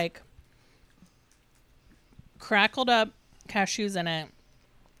with Hershey's- like crackled up cashews in it.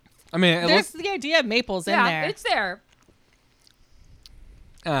 I mean, it There's looks... the idea of maples in Yeah, there. it's there,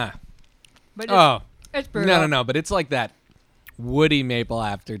 Ah. but it's, Oh. it's brutal. No. But it's like that woody maple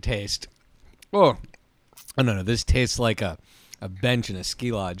aftertaste. Oh. Oh, no. This tastes like a bench in a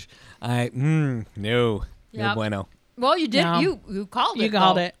ski lodge. No. No Yep. bueno. Well, you did. No. You called it. You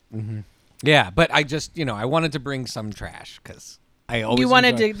called though. it. Yeah, but I just, I wanted to bring some trash because I always You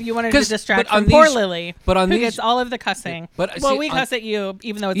wanted enjoy- to 'Cause- distract but on from poor these- Lily, but on who these- gets all of the cussing. But, well, see, we on- cuss at you,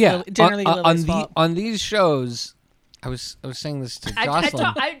 even though it's Yeah, generally Lily's fault. on these shows, I was saying this to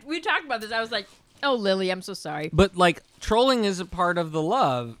Jocelyn. We talked about this. I was like, "Oh, Lily, I'm so sorry." But like trolling is a part of the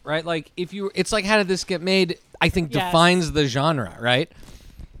love, right? Like it's like how did this get made? I think Yes. defines the genre, right?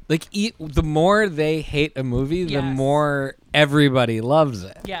 Like the more they hate a movie, the Yes. more everybody loves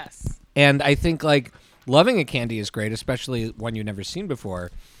it. Yes. And I think like loving a candy is great, especially one you've never seen before.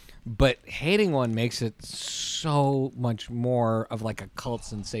 But hating one makes it so much more of like a cult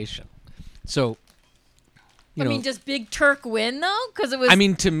sensation. So, I mean, does Big Turk win though? Because it was. I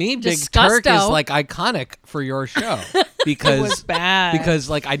mean, to me, Big Turk is Disgusto. like iconic for your show because It was bad. Because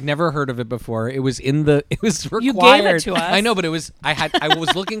like I'd never heard of it before. It was it was required. You gave it to us. I know, but I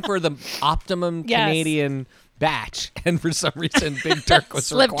was looking for the optimum Yes. Canadian batch, and for some reason, Big Turk was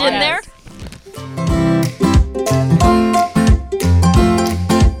slipped required. in there.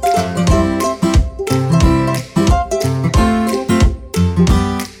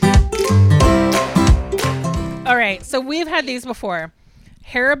 All right, so we've had these before.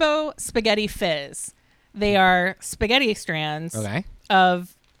 Haribo Spaghetti Fizz. They are spaghetti strands Okay.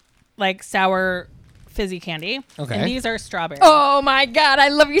 of like sour fizzy candy. Okay. And these are strawberry. Oh my God, I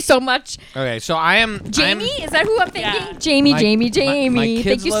love you so much, Okay, so I am Jamie. Is that who I'm thinking? Yeah. Jamie, My Jamie. my kids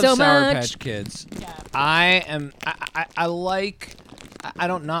Thank you love so Sour much. Patch Kids. Yeah. I like. I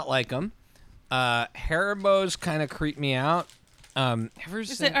don't not like them. Haribo's kind of creep me out. Ever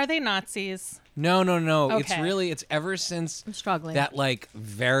since Are they Nazis? no. It's Okay. really it's ever since I'm struggling. that like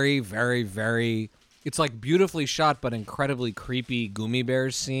very very very. It's like beautifully shot but incredibly creepy Gummy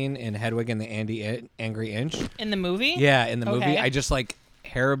Bears scene in Hedwig and the Angry Inch. In the movie? Yeah, in the movie, Okay. I just like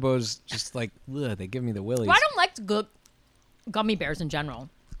Haribo's. Just like ugh, they give me the willies. Well, I don't like good gummy bears in general,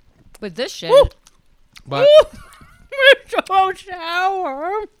 but this shit. Woo! But so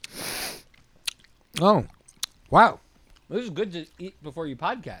sour. oh, wow, this is good to eat before you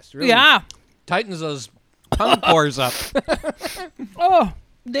podcast. Really Yeah. tightens those tongue pores up. Oh,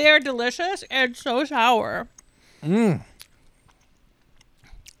 they are delicious and so sour.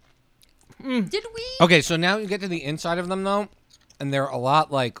 Did we? Okay, so now you get to the inside of them though, and they're a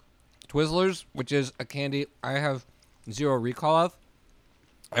lot like Twizzlers, which is a candy I have zero recall of.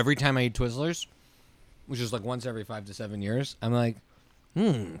 Every time I eat Twizzlers, which is like once every 5 to 7 years, I'm like,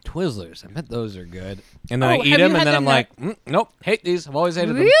 Twizzlers. I bet those are good. And then Oh, I eat have you them, and had then them I'm like, nope, hate these. I've always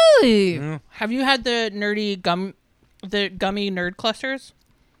hated them. Really? Have you had the the gummy nerd clusters?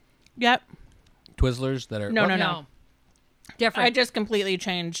 Yep. Twizzlers that are No, what? no. Different. I just completely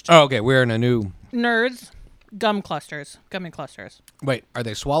changed. Oh, okay, we're in a new. Nerds, gummy clusters. Wait, are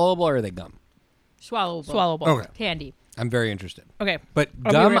they swallowable or are they gum? Swallowable. Swallowable. Okay, Candy. I'm very interested. Okay. But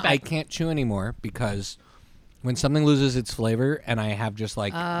I'll be gum, right back. I can't chew anymore because when something loses its flavor and I have just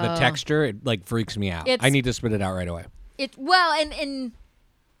like the texture, it like freaks me out. It's- I need to spit it out right away. And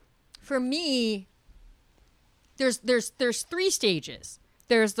for me, there's 3 stages.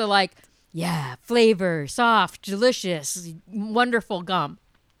 There's the like, yeah, flavor, soft, delicious, wonderful gum.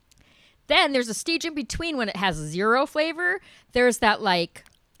 Then there's a stage in between when it has 0 flavor. There's that like,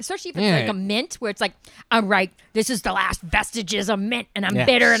 especially if it's Yeah. like a mint, where it's like, all right, this is the last vestiges of mint, and I'm Yeah.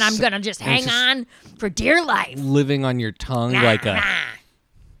 bitter, and I'm gonna just And it's hang on for dear life. Living on your tongue like a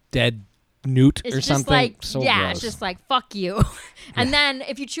dead newt It's or just something. like, So yeah, gross. it's just like, fuck you. And then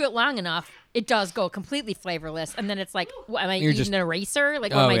if you chew it long enough, it does go completely flavorless. And then it's like, what, am I You're eating just- an eraser?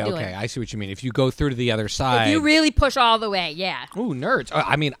 Like, what Oh, am I yeah, doing? okay. I see what you mean. If you go through to the other side. If you really push all the way, yeah. Ooh, nerds.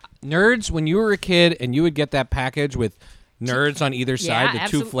 I mean, nerds, when you were a kid and you would get that package with nerds on either side, Yeah, the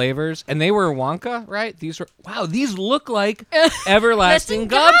two flavors, and they were Wonka, right? These look like That's everlasting in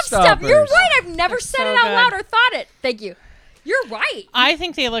Gobstopper. gobstoppers. You're right. I've never said so it out good. loud or thought it. Thank you. You're right. I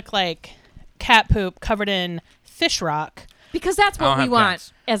think they look like cat poop covered in fish rock. Because that's I don't what we have want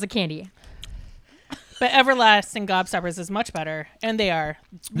cats. as a candy. But Everlasting Gobstoppers is much better, and they are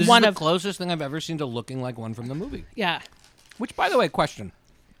This one is of the closest thing I've ever seen to looking like one from the movie. yeah. Which, by the way, question.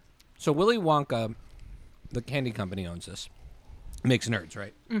 So Willy Wonka, the candy company owns this, makes nerds,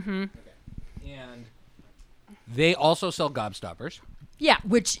 right? Mm-hmm. Okay. And they also sell gobstoppers. Yeah,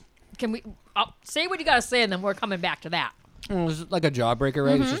 which can we say what you got to say and then we're coming back to that. It's like a jawbreaker,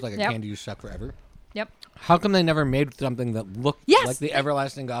 right? It's just like a Yep. candy you suck forever. Yep. How come they never made something that looked Yes. like the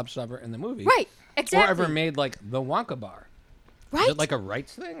Everlasting Gobstopper in the movie? Right. Exactly. Or ever made like the Wonka bar? right? Is it like a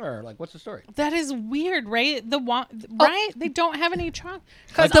rights thing or like what's the story? That is weird, right? Oh. Right? They don't have any chocolate.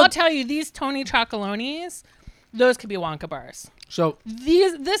 Because I'll tell you, these Tony Chocolonis, those could be Wonka bars. So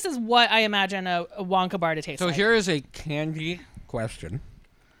This is what I imagine a Wonka bar to taste like. here is a candy question.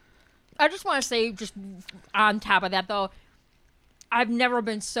 I just want to say, just on top of that, though, I've never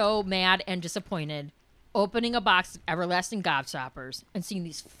been so mad and disappointed opening a box of Everlasting Gobstoppers and seeing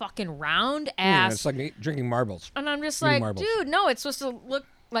these fucking round ass. It's like drinking marbles. and I'm just eating like, marbles. dude, no, it's supposed to look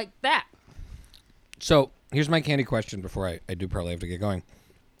like that. So here's my candy question before I do probably have to get going.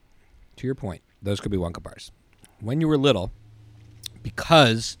 To your point, those could be Wonka bars. When you were little,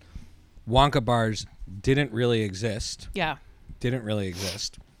 because Wonka bars didn't really exist, Yeah.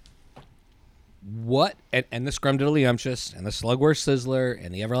 what, and the Scrumdiddlyumptious and the Slugworth Sizzler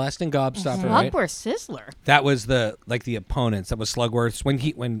and the Everlasting Gobstopper, right? Slugworth Sizzler. That was the opponents. That was Slugworth's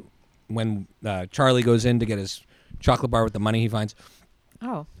when Charlie goes in to get his chocolate bar with the money he finds.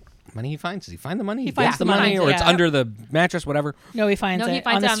 Oh. Money he finds? Does he find the money? He finds gets the the money, money, or it's yeah. under the mattress, whatever. No, he finds No, it he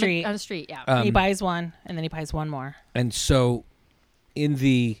finds on it the street. on the street, yeah. He buys one, and then he buys one more. And so,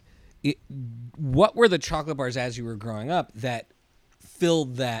 what were the chocolate bars as you were growing up that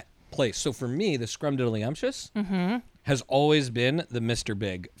filled that place? So for me, the Scrumdiddlyumptious has always been the Mr.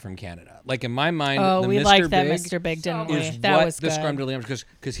 Big from Canada. Like in my mind, Oh, the we Mr. liked that Big Mr. Big, didn't we? is That what was the good. Scrumdiddlyumptious,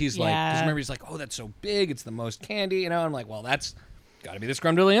 because he's like, Yeah. because remember he's like, oh, that's so big, it's the most candy, you know. I'm like, well, that's got to be the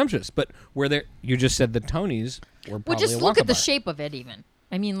Scrumdiddlyumptious. But where there, you just said the Tonys were probably Well, just a look Wonka at the bar. shape of it, even.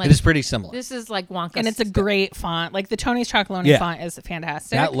 I mean, like, It is pretty similar. this is like Wonka. And it's a great font. Like the Tony's Chocolonely Yeah. font is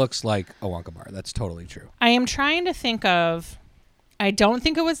fantastic. That looks like a Wonka bar. That's totally true. I am trying to think of. I don't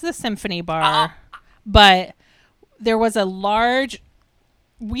think it was the Symphony bar, but there was a large.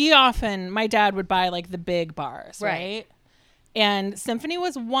 My dad would buy like the big bars, Right. right? And Symphony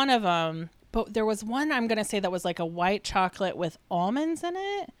was one of them. But there was one I'm going to say that was like a white chocolate with almonds in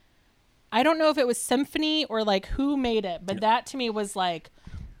it. I don't know if it was Symphony or like who made it, but that to me was like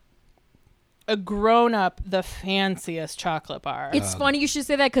a grown up, the fanciest chocolate bar. It's funny you should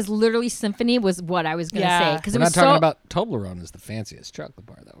say that because literally Symphony was what I was going to Yeah. say. Because We're it not was talking so. about Toblerone as the fanciest chocolate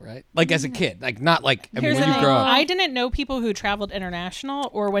bar, though, right? Like as a kid, like not like I mean Here's when the you thing. grow up. I didn't know people who traveled international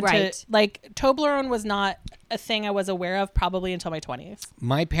or went Right. to like Toblerone was not a thing I was aware of probably until my 20s.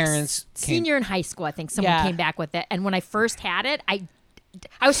 My parents came. Senior in high school, I think someone Yeah. came back with it. And when I first had it, I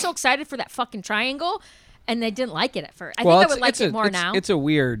was so excited for that fucking triangle, and I didn't like it at first. I think I would like it more now. It's a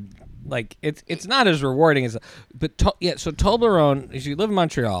weird, like it's not as rewarding as, but So Toblerone, if you live in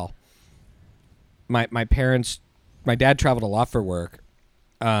Montreal, my parents, my dad traveled a lot for work,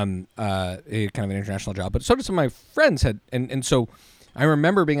 he had kind of an international job, but so did some of my friends had, and so I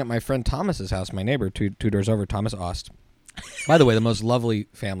remember being at my friend Thomas's house, my neighbor, two doors over, Thomas Ost. By the way, the most lovely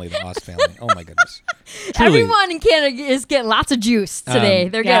family, the Ost family. Oh my goodness. Truly. Everyone in Canada is getting lots of juice today.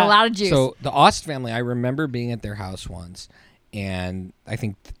 They're yeah. getting a lot of juice. So the Ost family, I remember being at their house once, and I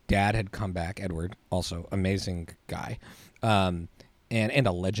think Dad had come back. Edward, also amazing guy, and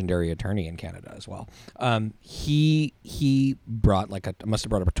a legendary attorney in Canada as well. He brought must have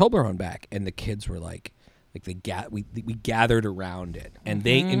brought a Toblerone back, and the kids were like we gathered around it, and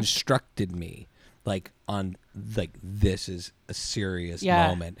they instructed me on this is a serious Yeah.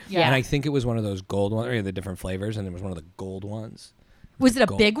 moment. Yeah. And I think it was one of those gold ones, or the different flavors, and it was one of the gold ones. was it a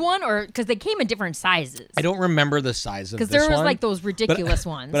gold. big one, or because they came in different sizes? I don't remember the size of this Because there was one, like those ridiculous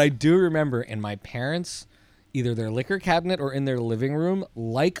ones. but I do remember in my parents' either their liquor cabinet or in their living room,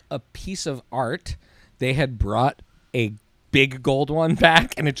 like a piece of art, they had brought a big gold one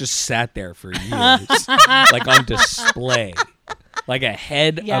back, and it just sat there for years, like on display. like a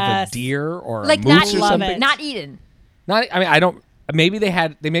head of a Yes. deer or Like a not moose or love something. it. not eaten. Not. I mean, I don't. Maybe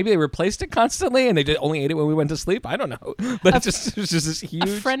they replaced it constantly, and they only ate it when we went to sleep. I don't know, but it was just this huge. A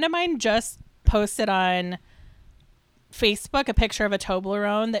friend of mine just posted on Facebook a picture of a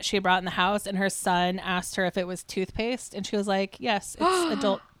Toblerone that she brought in the house, and her son asked her if it was toothpaste, and she was like, "Yes, it's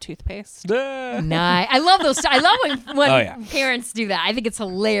adult toothpaste." Nice. I love those. I love when Oh, yeah. parents do that. I think it's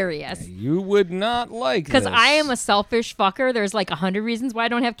hilarious. You would not like Because this. I am a selfish fucker. There's like 100 reasons why I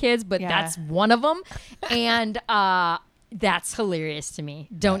don't have kids, but Yeah. that's one of them. And that's hilarious to me.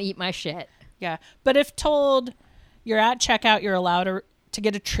 Don't eat my shit. Yeah, but if told you're at checkout, you're allowed to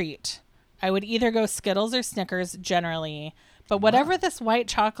get a treat. I would either go Skittles or Snickers generally, but whatever this white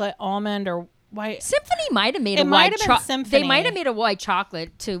chocolate almond or white. Symphony might have made It a might white have been chocolate. Symphony. They might have made a white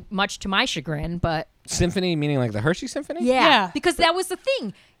chocolate, to much to my chagrin, but Symphony, meaning like the Hershey Symphony. Yeah. because that was the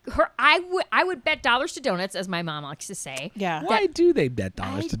thing. I would bet dollars to donuts, as my mom likes to say. Yeah. Why do they bet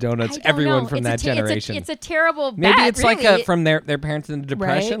dollars to donuts? I don't Everyone know. from It's that a generation. It's a terrible Maybe bet, it's like really. from their parents in the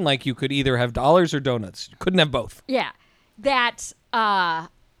depression. Right. Like you could either have dollars or donuts. You couldn't have both. Yeah, that's the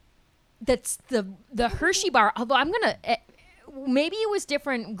Hershey bar. Although I'm gonna, maybe it was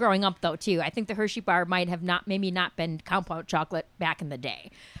different growing up though too. I think the Hershey bar might have not been compound chocolate back in the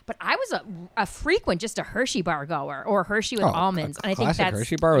day. But I was a frequent just a Hershey bar goer or Hershey with almonds, A and I think classic that's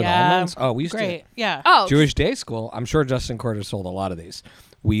Hershey bar with Yeah. almonds. Oh, we used Great. Yeah. oh Jewish day school. I'm sure Justin Corder sold a lot of these.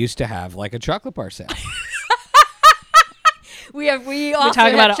 We used to have like a chocolate bar sale. we also talk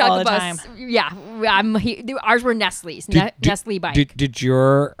have about it all chocolate the bars. Yeah, ours were Nestle's. Nestle bike. Did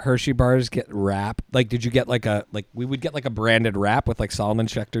your Hershey bars get wrapped? Like, did you get we would get like a branded wrap with like Solomon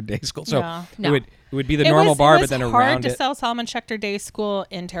Schechter Day School. So No. No. it would be the normal bar, but then it was around hard to it. sell Solomon Schechter Day School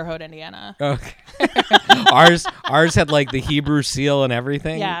in Terre Haute, Indiana. Okay. ours had like the Hebrew seal and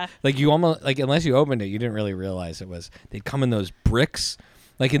everything. Yeah. Like you almost like unless you opened it, you didn't really realize it was. They'd come in those bricks,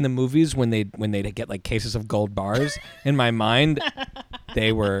 like in the movies when they'd get like cases of gold bars. In my mind,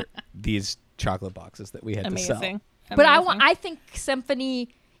 they were these chocolate boxes that we had to sell. Amazing. But Amazing. I think Symphony,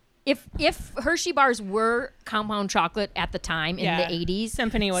 if Hershey bars were compound chocolate at the time in Yeah. the 80s,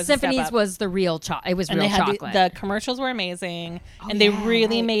 Symphony was a step Symphony's up. was the real chocolate. It was and real they had chocolate. the commercials were amazing, and they yeah,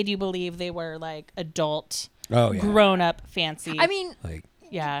 really right. made you believe they were like adult, Oh yeah. grown up, fancy. I mean, Like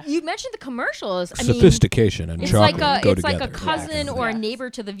yeah, you mentioned the commercials. I mean, sophistication and it's chocolate like go it's like together. a cousin or a Yes. neighbor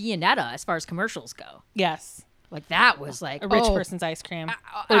to the Viennetta as far as commercials go. yes, Like that was like a rich oh, person's ice cream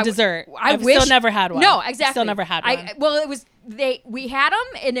I- or dessert. I I've wish still never had one. No, exactly. Still never had one. Well, it was we had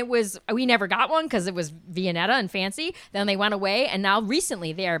them, and it was we never got one because it was Viennetta and fancy. Then they went away, and now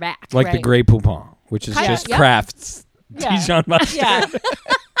recently they are back. Like the right? Grey Poupon, which is Kinda, just yeah. Kraft's Yeah. Dijon mustard. yeah,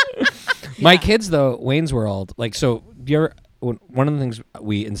 My kids, though, Wayne's World, like, so one of the things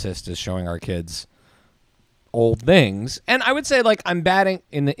we insist is showing our kids old things. And I would say, like, I'm batting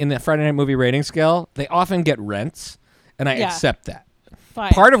in the Friday Night Movie rating scale. They often get rents, and I Yeah. accept that. fine.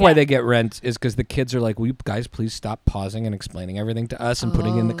 Part of why Yeah. they get rents is because the kids are like, will you guys please stop pausing and explaining everything to us and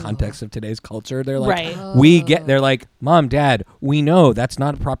putting in the context of today's culture? They're like, Right. they're like, Mom, Dad, we know that's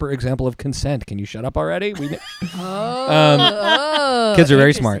not a proper example of consent. Can you shut up already? Oh, Kids are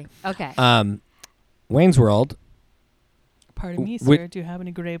very smart. interesting. Okay. Wayne's World, Pardon me, Wi- sir. Do you have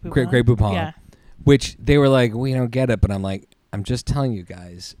any Grey Poupon? Grey Poupon, Yeah. which they were like, we don't get it. But I'm like, I'm just telling you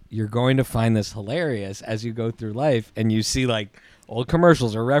guys, you're going to find this hilarious as you go through life and you see like old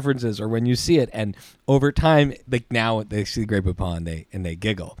commercials or references or when you see it. And over time, like now they see Grey Poupon and they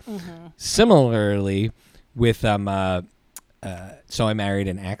giggle. Mm-hmm. Similarly with So I Married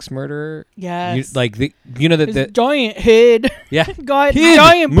an Axe Murderer. Yes. The giant head. yeah. Got Kid,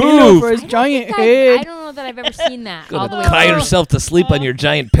 giant pillow move. for his I don't giant think head. I don't know that I've ever seen that all the way. Tie through. yourself to sleep on your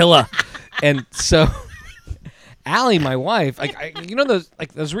giant pillow. And so Allie, my wife,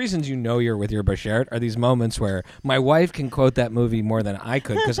 those reasons you're with your Bashert are these moments where my wife can quote that movie more than I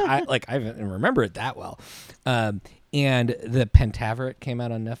could because I didn't remember it that well. And the Pentaverate came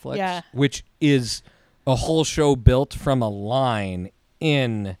out on Netflix, Yeah. which is a whole show built from a line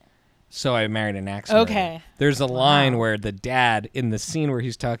in So I Married an Axe Murderer. Okay. There's a line where the dad, in the scene where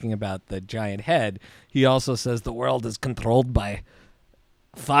he's talking about the giant head, he also says the world is controlled by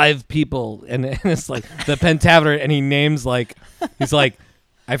 5 people, and it's like the Pentaverate, and he names he's like,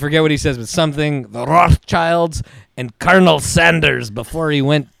 I forget what he says, but something, the Rothschilds and Colonel Sanders before he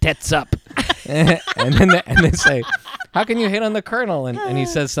went tits up. and they say, how can you hate on the Colonel? And he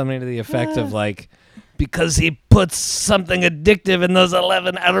says something to the effect of like, because he puts something addictive in those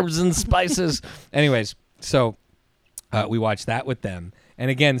 11 herbs and spices. Anyways, so we watched that with them. And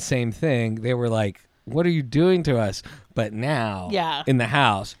again, same thing. They were like, what are you doing to us? But now, Yeah. in the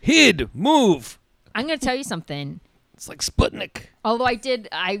house, move. I'm going to tell you something. It's like Sputnik. Although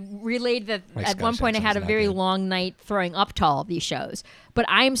I relayed that My at one Scottish point I had a accent's not very good. long night throwing up to all of these shows. But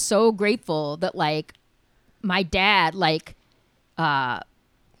I am so grateful that like my dad, like, not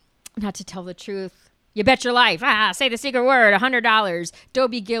to tell the truth, You Bet Your Life, Say the Secret Word, $100,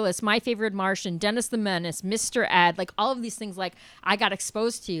 Dobie Gillis, My Favorite Martian, Dennis the Menace, Mr. Ed, like all of these things like I got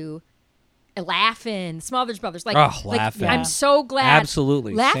exposed to. Laugh-In, Smothers Brothers, like, Laugh-In. I'm so glad.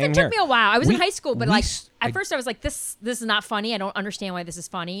 Absolutely. Laugh-In Same took here. me a while. I was in high school, but like I- at first I was like, this is not funny. I don't understand why this is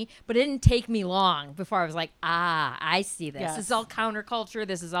funny. But it didn't take me long before I was like, I see this. Yes. This is all counterculture.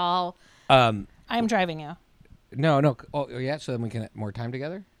 This is all. I'm driving you. No. Oh, yeah. So then we can have more time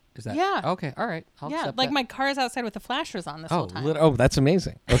together. Is that? Yeah. Okay. All right. I'll Yeah, accept like that. my car is outside with the flashers on this whole time. That's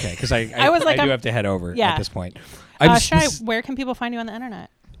amazing. Okay, because I was like, I do I'm- have to head over Yeah. at this point. Shai, where can people find you on the internet?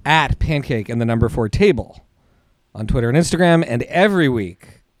 At Pancake and the number 4 table on Twitter and Instagram, and every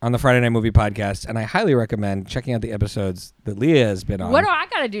week on the Friday Night Movie Podcast. And I highly recommend checking out the episodes that Leah has been on. What do I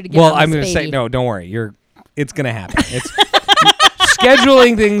got to do to get Well, on I'm this going to say baby? no. Don't worry. It's going to happen. It's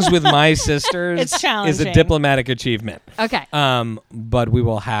scheduling things with my sisters It's is a challenging. diplomatic achievement. Okay. But we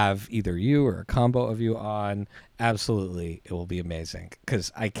will have either you or a combo of you on. Absolutely, it will be amazing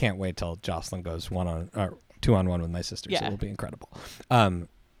because I can't wait till Jocelyn goes 2-on-1 with my sisters. Yeah. It will be incredible.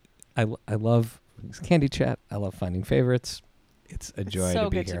 I love Candy Chat. I love finding favorites. It's a joy so to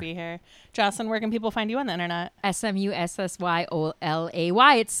be good here. to be here. Jocelyn, where can people find you on the internet?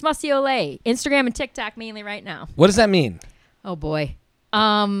 SMUSSYOLAY. It's Smussy Olay. Instagram and TikTok mainly right now. What does that mean? Oh boy.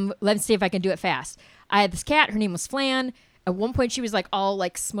 Let's see if I can do it fast. I had this cat. Her name was Flan. At one point, she was like all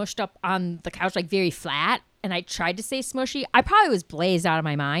like smushed up on the couch, like very flat. And I tried to say smushy. I probably was blazed out of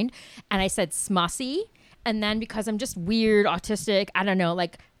my mind. And I said smussy. And then because I'm just weird, autistic, I don't know,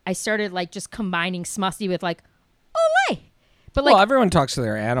 like I started like just combining smussy with like Olay. But like, Well, everyone talks to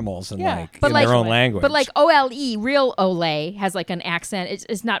their animals in Yeah. but in like their own language. But like OLE, real Olay has like an accent.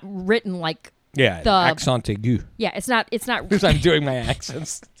 It's not written like yeah, the- accent aigu. yeah. It's not. Because I'm doing my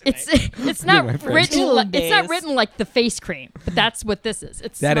accents. It's not my friends. written. Old It's not days. written like the face cream, but that's what this is.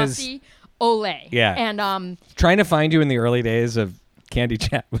 It's That is- Smussy Olay. Yeah. And Trying to find you in the early days of Candy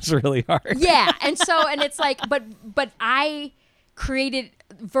Chat was really hard. yeah, and it's like, but I created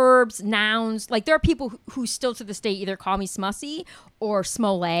verbs, nouns. Like there are people who still to this day either call me Smussy or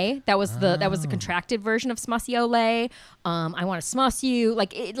Smolay. That was the contracted version of Smussy Olay. I want to smuss you.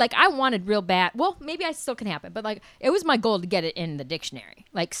 Like I wanted real bad. Well, maybe I still can happen, but like it was my goal to get it in the dictionary,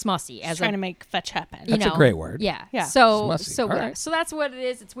 like Smussy as Just trying to make fetch happen. That's a great word. Yeah. Yeah. So Smussy. so All yeah. right. So that's what it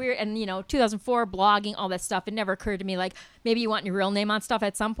is. It's weird. And 2004 blogging, all that stuff. It never occurred to me like maybe you want your real name on stuff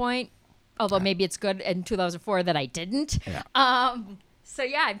at some point. Although maybe it's good in 2004 that I didn't. Yeah. So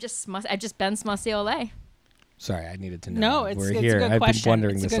yeah, I've just been Smussy Olay. Sorry, I needed to know. No, it's We're a here. good I've question. been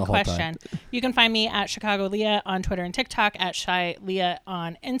wondering It's a this good the whole question. time. You can find me at Chicago Leah on Twitter and TikTok, at Shy Leah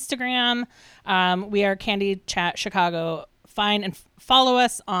on Instagram. We are Candy Chat Chicago. Find and follow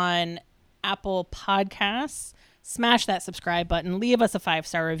us on Apple Podcasts. Smash that subscribe button. Leave us a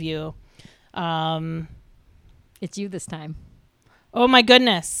 5-star review. It's you this time. Oh my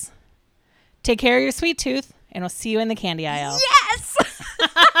goodness. Take care of your sweet tooth, and we'll see you in the candy aisle. Yes.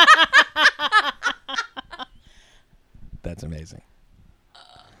 That's amazing.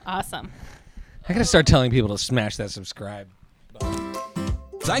 Awesome. I gotta start telling people to smash that subscribe.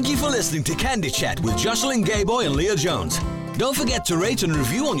 Thank you for listening to Candy Chat with Jocelyn Gayboy and Leah Jones. Don't forget to rate and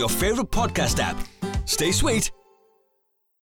review on your favorite podcast app. Stay sweet